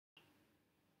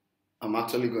I'm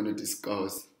actually going to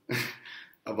discuss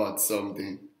about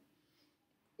something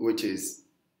which is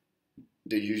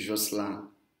the usual slang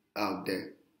out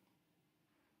there,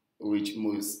 which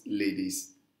most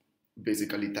ladies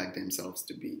basically tag themselves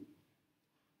to be.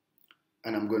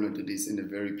 And I'm going to do this in a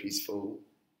very peaceful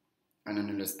and an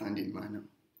understanding manner.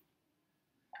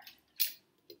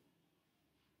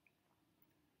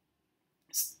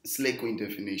 Slay Queen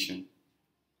definition.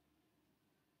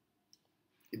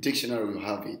 The dictionary will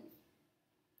have it.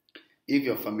 If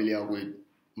you're familiar with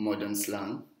modern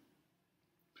slang,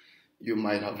 you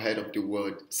might have heard of the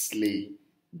word slay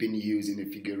being used in a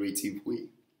figurative way.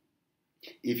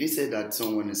 If you say that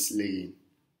someone is slaying,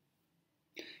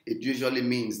 it usually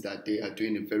means that they are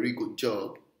doing a very good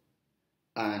job,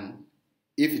 and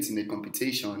if it's in a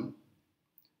competition,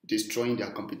 destroying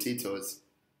their competitors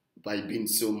by being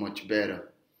so much better.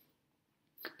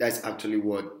 That's actually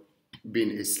what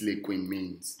being a slay queen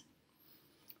means.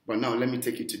 But now let me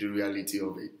take you to the reality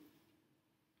of it.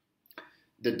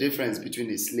 The difference between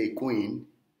a slay queen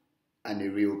and a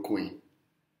real queen.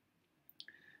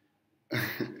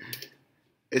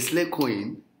 A slay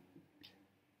queen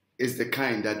is the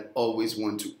kind that always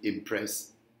want to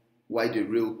impress, while the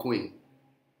real queen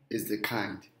is the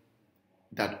kind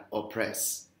that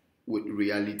oppress with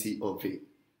reality of it.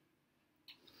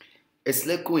 A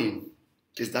slay queen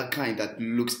is that kind that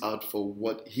looks out for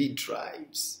what he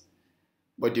drives,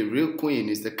 but the real queen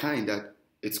is the kind that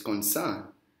is concerned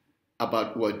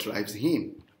about what drives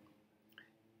him.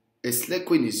 A slay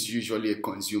queen is usually a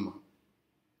consumer,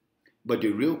 but the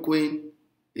real queen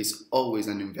is always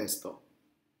an investor.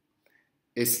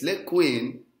 A slay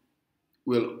queen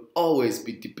will always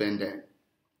be dependent,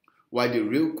 while the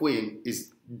real queen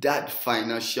is that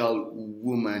financial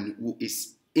woman who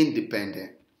is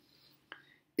independent.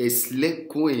 A slay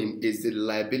queen is the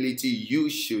liability you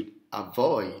should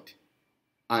avoid,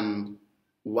 and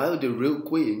while the real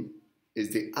queen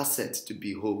is the asset to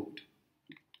behold.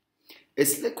 A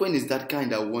slay queen is that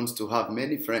kind that wants to have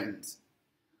many friends,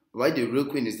 while the real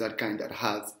queen is that kind that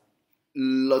has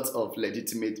lots of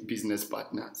legitimate business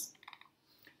partners.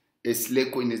 A slay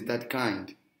queen is that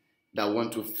kind that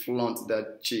want to flaunt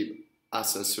that cheap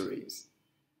accessories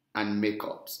and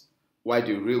makeups, while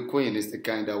the real queen is the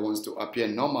kind that wants to appear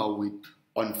normal with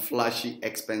unflashy,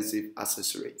 expensive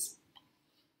accessories.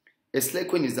 A slay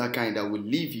queen is that kind that will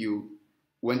leave you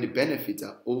when the benefits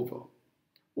are over,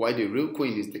 while the real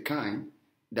queen is the kind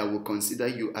that will consider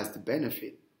you as the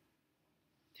benefit.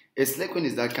 A slay queen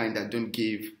is that kind that don't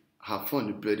give her phone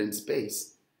the breathing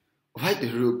space, while the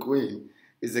real queen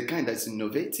is the kind that's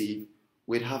innovative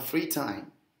with her free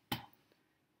time.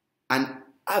 An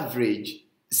average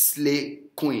slay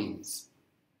queens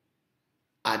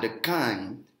are the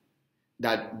kind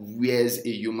that wears a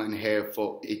human hair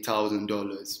for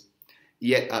 $1,000,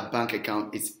 yet her bank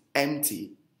account is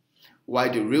empty,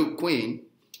 while the real queen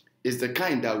is the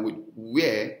kind that would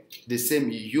wear the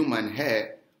same human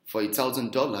hair for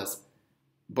 $1,000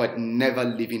 but never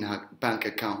leaving her bank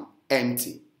account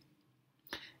empty.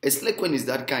 A slay queen is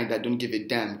that kind that don't give a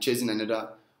damn chasing another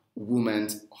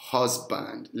woman's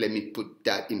husband, let me put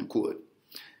that in quote,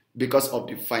 because of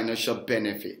the financial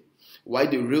benefit, while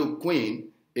the real queen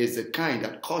is the kind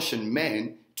that caution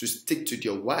men to stick to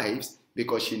their wives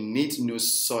because she needs no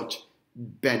such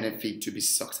benefit to be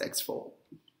successful.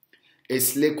 A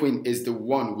slay queen is the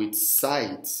one with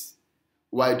sights,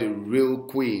 while the real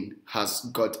queen has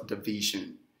got the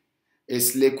vision. A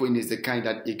slay queen is the kind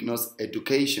that ignores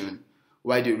education,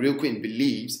 while the real queen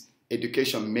believes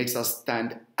education makes her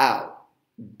stand out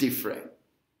different.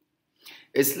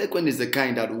 A slay queen is the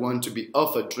kind that wants to be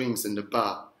offered drinks in the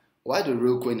bar, while the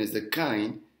real queen is the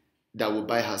kind that will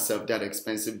buy herself that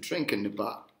expensive drink in the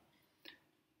bar.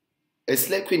 A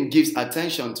slay queen gives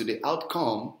attention to the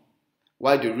outcome,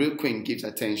 while the real queen gives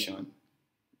attention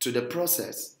to the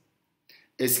process.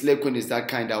 A slay queen is that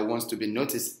kind that wants to be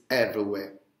noticed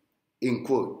everywhere, in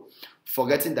quote,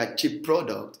 forgetting that cheap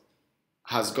product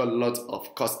has got lots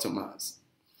of customers,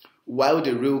 while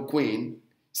the real queen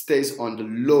stays on the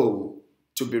low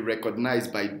to be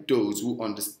recognized by those who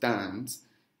understand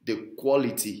the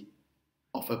quality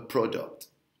of a product.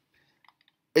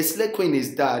 A slay queen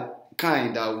is that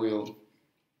kind that will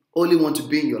only want to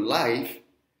be in your life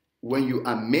when you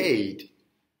are made,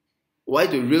 while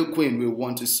the real queen will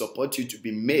want to support you to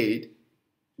be made,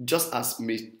 just as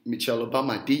Michelle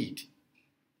Obama did.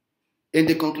 In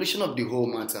the conclusion of the whole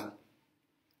matter,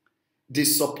 the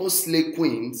supposed slay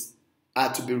queens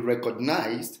are to be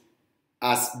recognized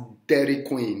as dirty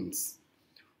queens,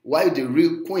 while the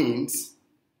real queens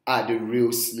are the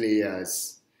real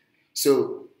slayers.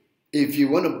 So if you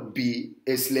want to be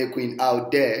a slay queen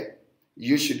out there,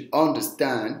 you should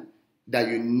understand that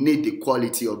you need the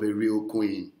quality of a real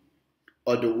queen.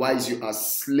 Otherwise, you are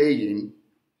slaying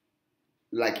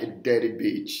like a dirty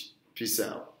bitch. Peace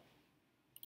out.